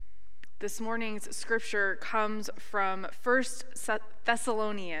This morning's scripture comes from 1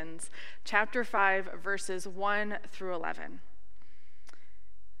 Thessalonians chapter 5, verses 1 through 11.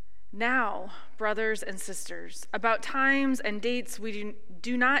 Now, brothers and sisters, about times and dates we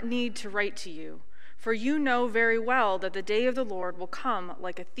do not need to write to you, for you know very well that the day of the Lord will come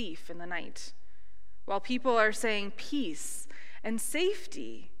like a thief in the night. While people are saying peace and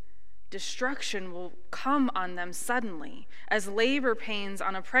safety, destruction will come on them suddenly, as labor pains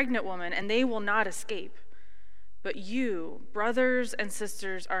on a pregnant woman, and they will not escape. But you, brothers and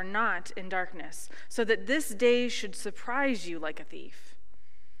sisters, are not in darkness, so that this day should surprise you like a thief.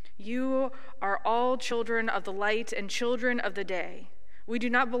 You are all children of the light and children of the day. We do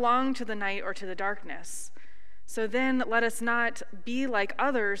not belong to the night or to the darkness. So then let us not be like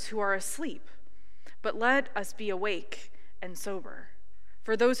others who are asleep, but let us be awake and sober.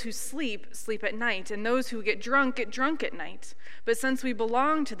 For those who sleep, sleep at night, and those who get drunk at night. But since we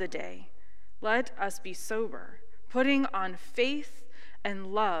belong to the day, let us be sober, putting on faith and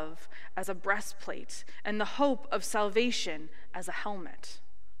love as a breastplate, and the hope of salvation as a helmet.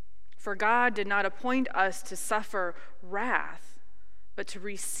 For God did not appoint us to suffer wrath, but to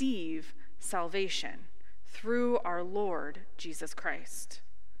receive salvation through our Lord Jesus Christ.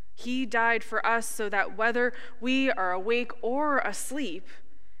 He died for us so that whether we are awake or asleep,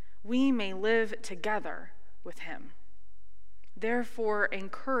 we may live together with him. Therefore,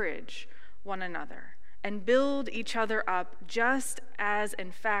 encourage one another and build each other up, just as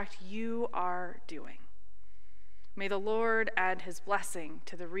in fact you are doing. May the Lord add his blessing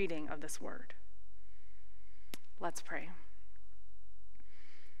to the reading of this word. Let's pray.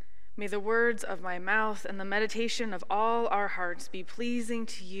 May the words of my mouth and the meditation of all our hearts be pleasing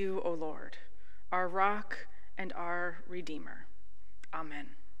to you, O Lord, our rock and our Redeemer.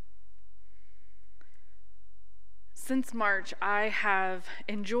 Amen. Since March, I have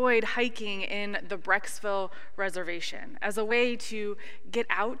enjoyed hiking in the Brecksville Reservation as a way to get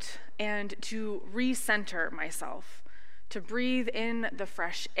out and to recenter myself, to breathe in the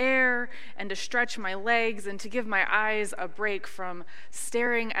fresh air and to stretch my legs and to give my eyes a break from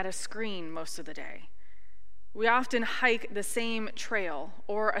staring at a screen most of the day. We often hike the same trail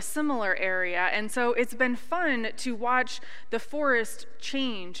or a similar area, and so it's been fun to watch the forest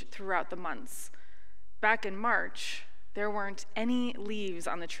change throughout the months. Back in March, there weren't any leaves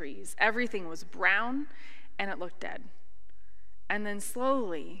on the trees. Everything was brown, and it looked dead. And then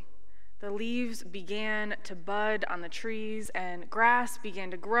slowly, the leaves began to bud on the trees, and grass began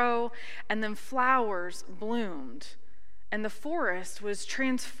to grow, and then flowers bloomed. And the forest was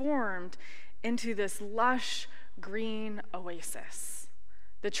transformed into this lush green oasis.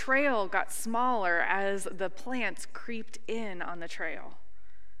 The trail got smaller as the plants creeped in on the trail.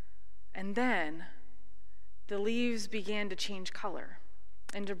 And then the leaves began to change color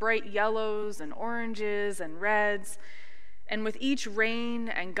into bright yellows and oranges and reds. And with each rain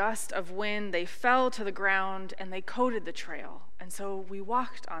and gust of wind, they fell to the ground and they coated the trail. And so we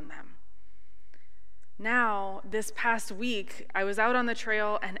walked on them. Now, this past week, I was out on the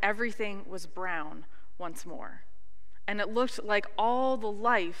trail and everything was brown once more. And it looked like all the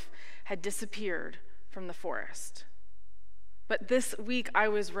life had disappeared from the forest. But this week, I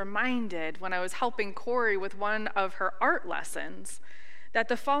was reminded when I was helping Corey with one of her art lessons that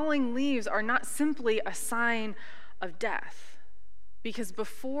the falling leaves are not simply a sign of death, because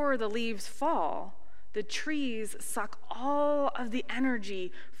before the leaves fall, the trees suck all of the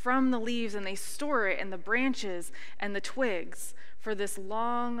energy from the leaves and they store it in the branches and the twigs for this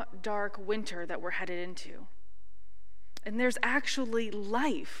long, dark winter that we're headed into. And there's actually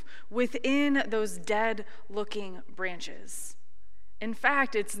life within those dead-looking branches. In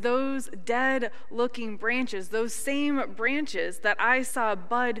fact, it's those dead-looking branches, those same branches that I saw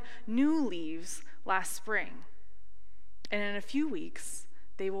bud new leaves last spring. And in a few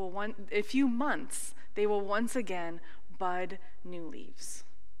months, they will once again bud new leaves.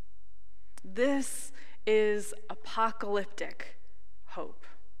 This is apocalyptic hope.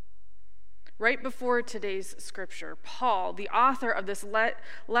 Right before today's scripture, Paul, the author of this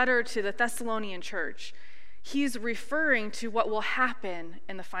letter to the Thessalonian church, he's referring to what will happen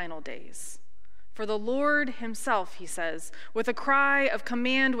in the final days. For the Lord himself, he says, with a cry of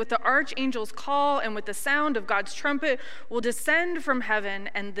command, with the archangel's call, and with the sound of God's trumpet, will descend from heaven,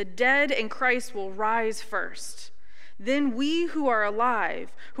 and the dead in Christ will rise first. Then we who are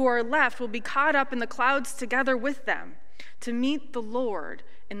alive, who are left, will be caught up in the clouds together with them to meet the Lord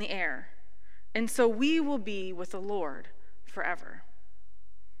in the air. And so we will be with the Lord forever.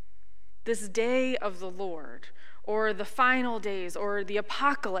 This day of the Lord, or the final days, or the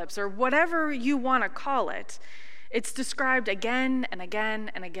apocalypse, or whatever you want to call it, It's described again and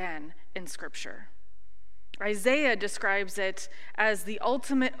again and again in Scripture. Isaiah describes it as the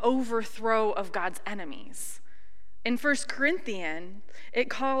ultimate overthrow of God's enemies. In 1 Corinthians, it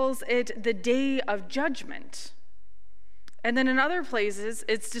calls it the day of judgment. And then in other places,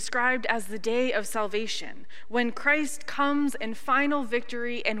 it's described as the day of salvation, when Christ comes in final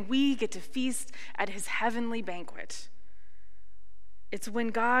victory and we get to feast at his heavenly banquet. It's when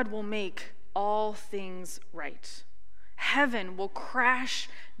God will make all things right. Heaven will crash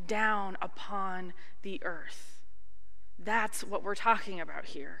down upon the earth. That's what we're talking about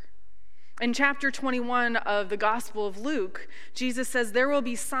here. In chapter 21 of the Gospel of Luke, Jesus says, "There will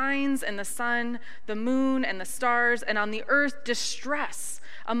be signs in the sun, the moon, and the stars, and on the earth distress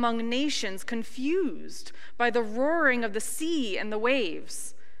among nations, confused by the roaring of the sea and the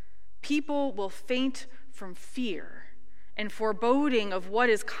waves. People will faint from fear and foreboding of what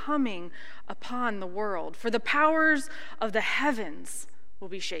is coming upon the world, for the powers of the heavens will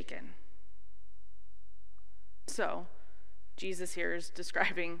be shaken." So, Jesus here is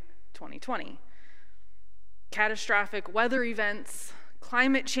describing 2020. Catastrophic weather events,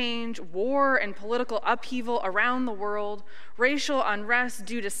 climate change, war and political upheaval around the world, racial unrest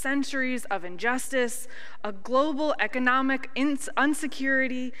due to centuries of injustice, a global economic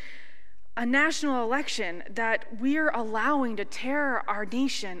insecurity, a national election that we're allowing to tear our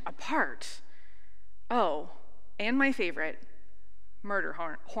nation apart. Oh, and my favorite, murder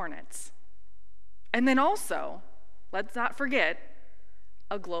hornets. And then also, let's not forget,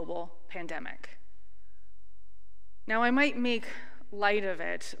 a global pandemic. Now, I might make light of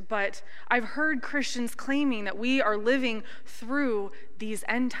it, but I've heard Christians claiming that we are living through these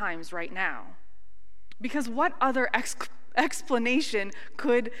end times right now. Because what other explanation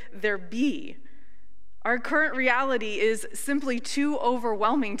could there be? Our current reality is simply too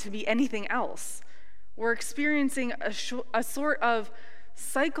overwhelming to be anything else. We're experiencing a sort of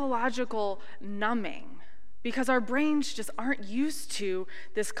psychological numbing because our brains just aren't used to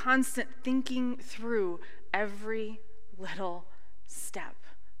this constant thinking through every little step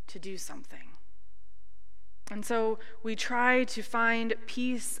to do something. And so we try to find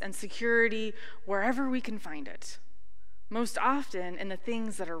peace and security wherever we can find it, most often in the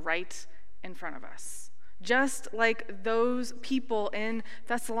things that are right in front of us, just like those people in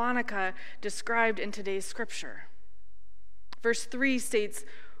Thessalonica described in today's scripture. Verse 3 states,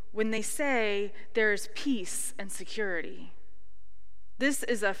 "When they say there's peace and security." This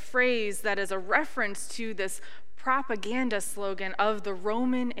is a phrase that is a reference to this propaganda slogan of the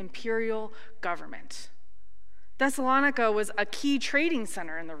Roman imperial government. Thessalonica was a key trading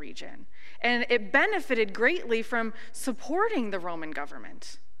center in the region, and it benefited greatly from supporting the Roman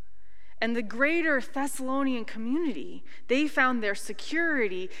government. And the greater Thessalonian community, they found their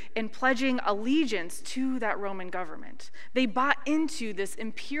security in pledging allegiance to that Roman government. They bought into this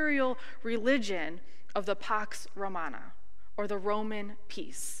imperial religion of the Pax Romana, or the Roman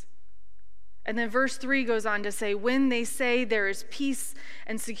peace. And then verse 3 goes on to say, "When they say there is peace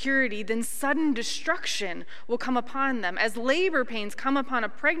and security, then sudden destruction will come upon them, as labor pains come upon a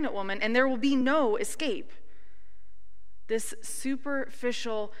pregnant woman, and there will be no escape." This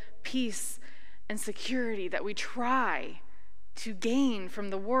superficial peace and security that we try to gain from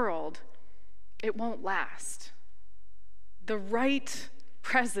the world, it won't last. The right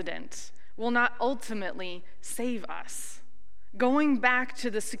president will not ultimately save us. Going back to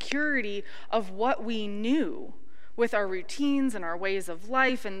the security of what we knew with our routines and our ways of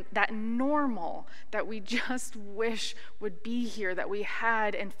life and that normal that we just wish would be here that we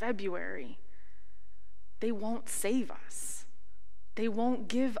had in February, they won't save us. They won't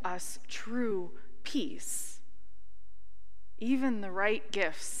give us true peace. Even the right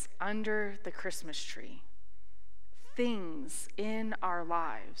gifts under the Christmas tree, things in our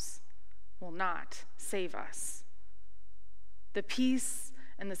lives, will not save us. The peace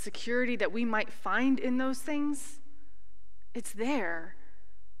and the security that we might find in those things, it's there,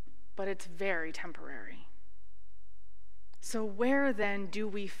 but it's very temporary. So where then do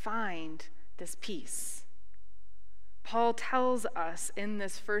we find this peace? Paul tells us in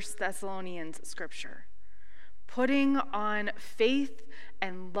this 1 Thessalonians scripture, putting on faith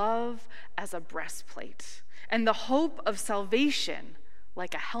and love as a breastplate, and the hope of salvation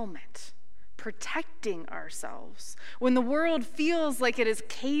like a helmet, protecting ourselves when the world feels like it is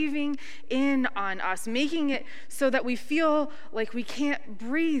caving in on us, making it so that we feel like we can't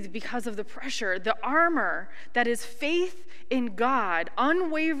breathe because of the pressure. The armor that is faith in God,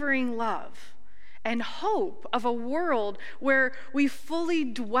 unwavering love, and hope of a world where we fully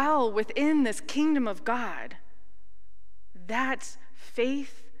dwell within this kingdom of God. That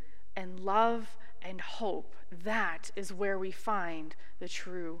faith and love and hope, that is where we find the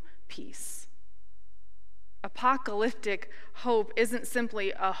true peace. Apocalyptic hope isn't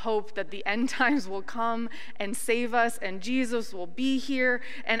simply a hope that the end times will come and save us and Jesus will be here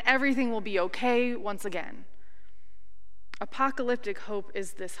and everything will be okay once again. Apocalyptic hope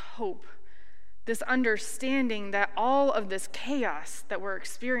is this hope, this understanding that all of this chaos that we're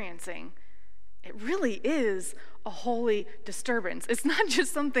experiencing, it really is a holy disturbance. It's not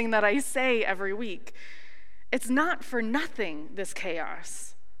just something that I say every week. It's not for nothing, this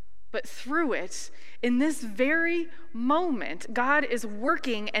chaos. But through it, in this very moment, God is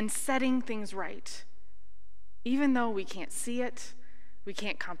working and setting things right. Even though we can't see it, we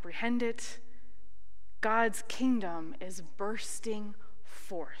can't comprehend it, God's kingdom is bursting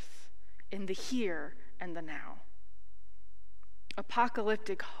forth in the here and the now.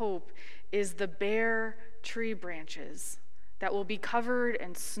 Apocalyptic hope is the bare tree branches that will be covered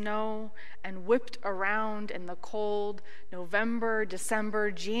in snow and whipped around in the cold November, December,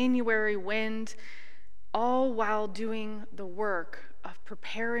 January wind, all while doing the work of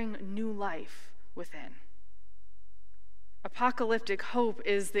preparing new life within. Apocalyptic hope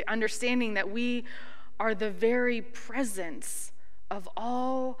is the understanding that we are the very presence of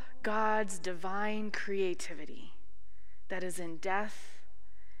all God's divine creativity that is in death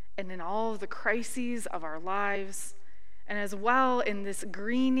and in all of the crises of our lives, and as well in this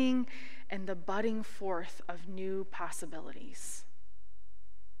greening and the budding forth of new possibilities.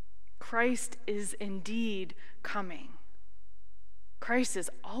 Christ is indeed coming. Christ is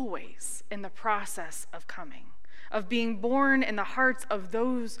always in the process of coming, of being born in the hearts of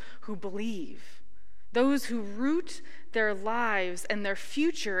those who believe, those who root their lives and their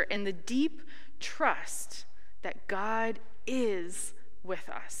future in the deep trust that God is with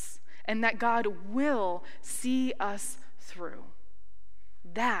us and that God will see us through.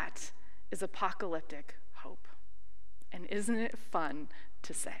 That is apocalyptic hope. And isn't it fun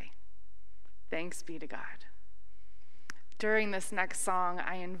to say? Thanks be to God. During this next song,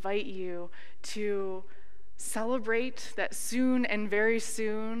 I invite you to celebrate that soon and very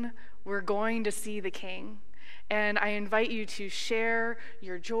soon we're going to see the King. And I invite you to share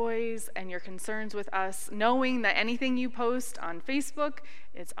your joys and your concerns with us, knowing that anything you post on Facebook,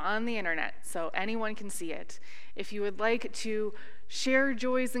 it's on the internet, so anyone can see it. If you would like to share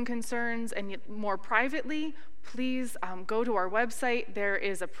joys and concerns and more privately, please go to our website. There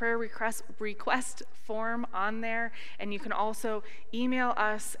is a prayer request form on there, and you can also email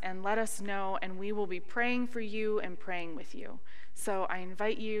us and let us know, and we will be praying for you and praying with you. So I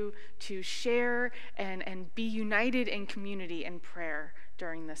invite you to share and be united in community in prayer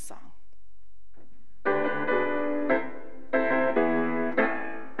during this song.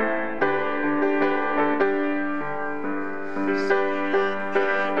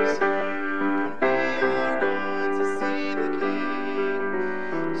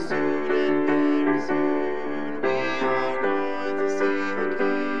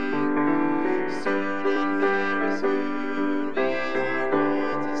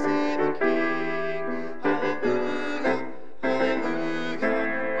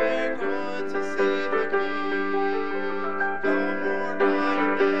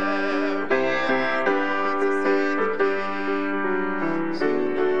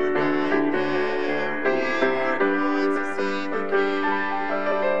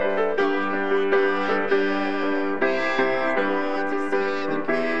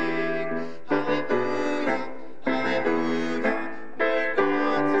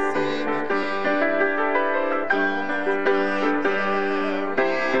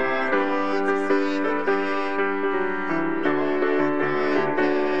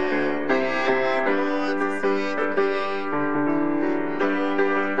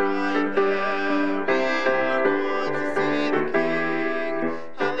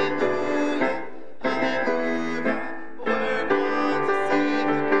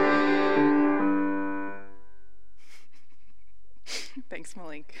 Thanks,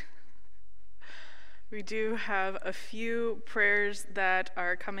 Malik. We do have a few prayers that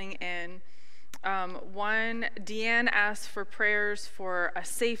are coming in. One, Deanne asked for prayers for a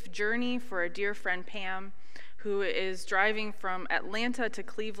safe journey for a dear friend, Pam, who is driving from Atlanta to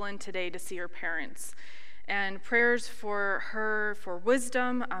Cleveland today to see her parents. And prayers for her for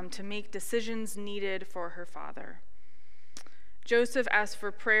wisdom to make decisions needed for her father. Joseph asked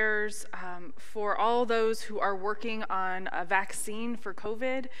for prayers for all those who are working on a vaccine for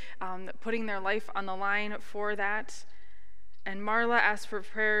COVID, putting their life on the line for that. And Marla asked for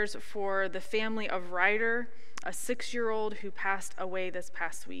prayers for the family of Ryder, a 6-year-old who passed away this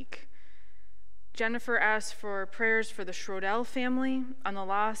past week. Jennifer asked for prayers for the Schrodel family on the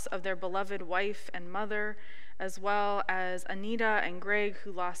loss of their beloved wife and mother, as well as Anita and Greg,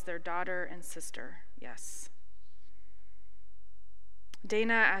 who lost their daughter and sister. Yes.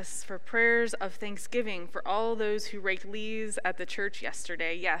 Dana asks for prayers of thanksgiving for all those who raked leaves at the church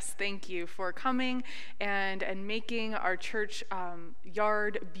yesterday. Yes, thank you for coming and making our church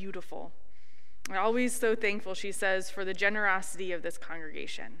yard beautiful. I'm always so thankful, she says, for the generosity of this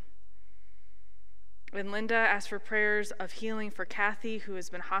congregation. And Linda asked for prayers of healing for Kathy, who has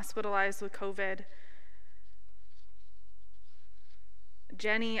been hospitalized with COVID.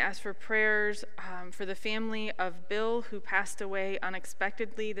 Jenny asked for prayers for the family of Bill, who passed away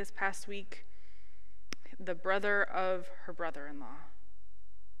unexpectedly this past week, the brother of her brother-in-law.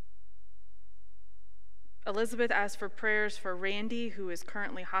 Elizabeth asked for prayers for Randy, who is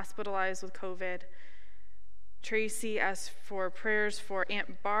currently hospitalized with COVID. Tracy asked for prayers for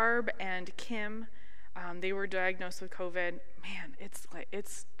Aunt Barb and Kim. They were diagnosed with COVID. Man, it's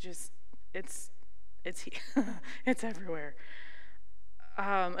everywhere.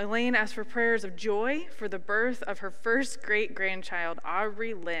 Elaine asked for prayers of joy for the birth of her first great-grandchild,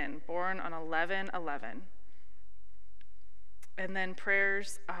 Aubrey Lynn, born on 11/11. And then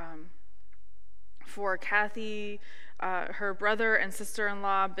prayers for Kathy, her brother and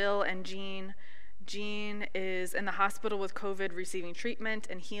sister-in-law, Bill and Jean. Jean is in the hospital with COVID, receiving treatment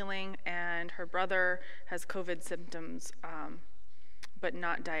and healing, and her brother has COVID symptoms, but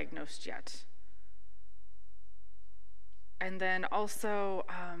not diagnosed yet. And then also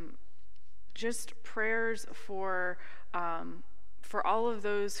just prayers for all of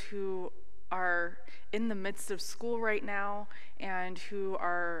those who are in the midst of school right now and who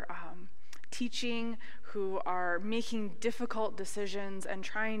are teaching, who are making difficult decisions and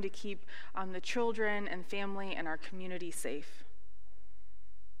trying to keep the children and family and our community safe.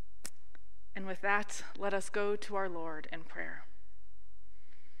 And with that, let us go to our Lord in prayer.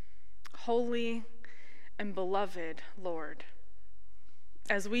 Holy and beloved Lord,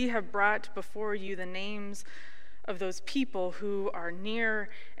 as we have brought before you the names of those people who are near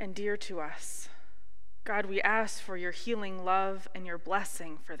and dear to us, God, we ask for your healing love and your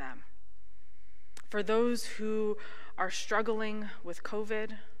blessing for them. For those who are struggling with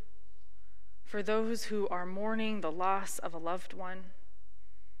COVID, for those who are mourning the loss of a loved one,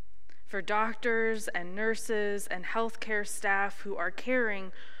 for doctors and nurses and healthcare staff who are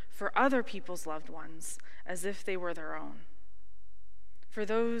caring for other people's loved ones as if they were their own, for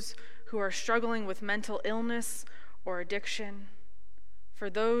those who are struggling with mental illness or addiction, for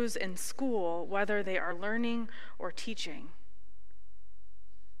those in school, whether they are learning or teaching.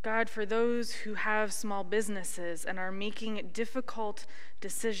 God, for those who have small businesses and are making difficult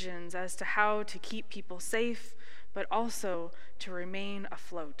decisions as to how to keep people safe, but also to remain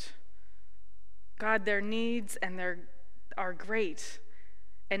afloat. God, their needs are great,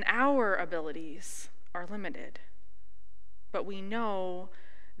 and our abilities are limited. But we know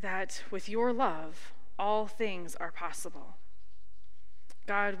that with your love, all things are possible.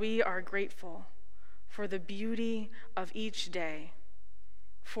 God, we are grateful for the beauty of each day,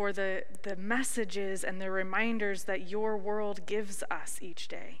 for the messages and the reminders that your world gives us each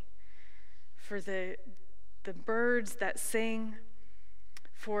day, for the birds that sing,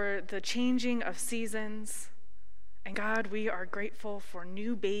 for the changing of seasons. And God, we are grateful for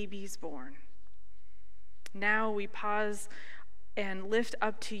new babies born. Now we pause and lift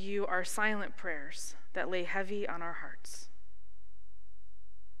up to you our silent prayers that lay heavy on our hearts.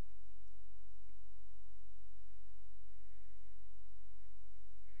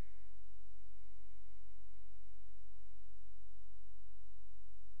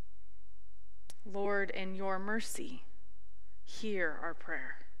 Lord, in your mercy, hear our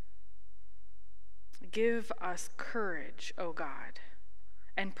prayer. Give us courage, O God,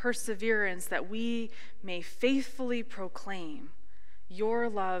 and perseverance that we may faithfully proclaim your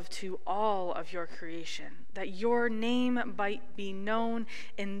love to all of your creation, that your name might be known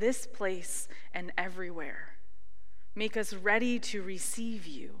in this place and everywhere. Make us ready to receive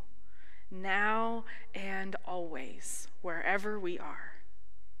you now and always, wherever we are.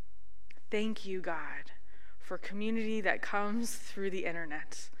 Thank you, God, for community that comes through the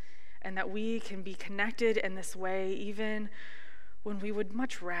internet, and that we can be connected in this way even when we would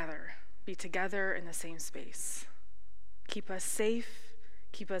much rather be together in the same space. Keep us safe,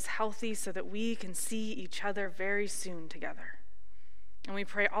 keep us healthy so that we can see each other very soon together. And we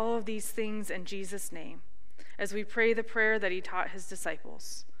pray all of these things in Jesus' name as we pray the prayer that he taught his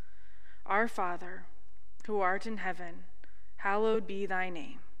disciples. Our Father, who art in heaven, hallowed be thy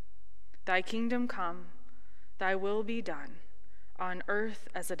name. Thy kingdom come, thy will be done, on earth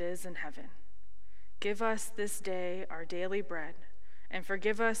as it is in heaven. Give us this day our daily bread, and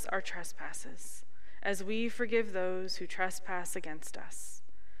forgive us our trespasses, as we forgive those who trespass against us.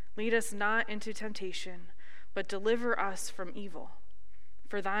 Lead us not into temptation, but deliver us from evil.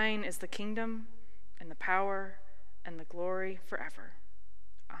 For thine is the kingdom, and the power, and the glory forever.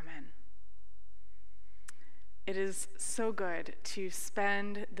 Amen. It is so good to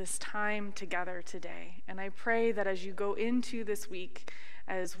spend this time together today, and I pray that as you go into this week,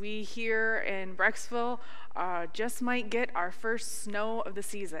 as we here in Brecksville just might get our first snow of the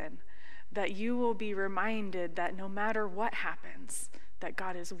season, that you will be reminded that no matter what happens, that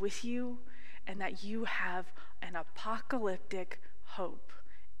God is with you and that you have an apocalyptic hope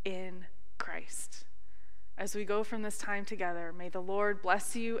in Christ. As we go from this time together, may the Lord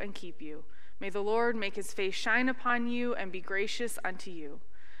bless you and keep you. May the Lord make his face shine upon you and be gracious unto you.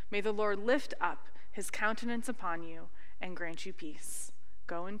 May the Lord lift up his countenance upon you and grant you peace.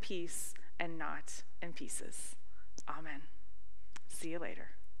 Go in peace and not in pieces. Amen. See you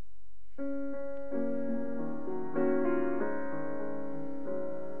later.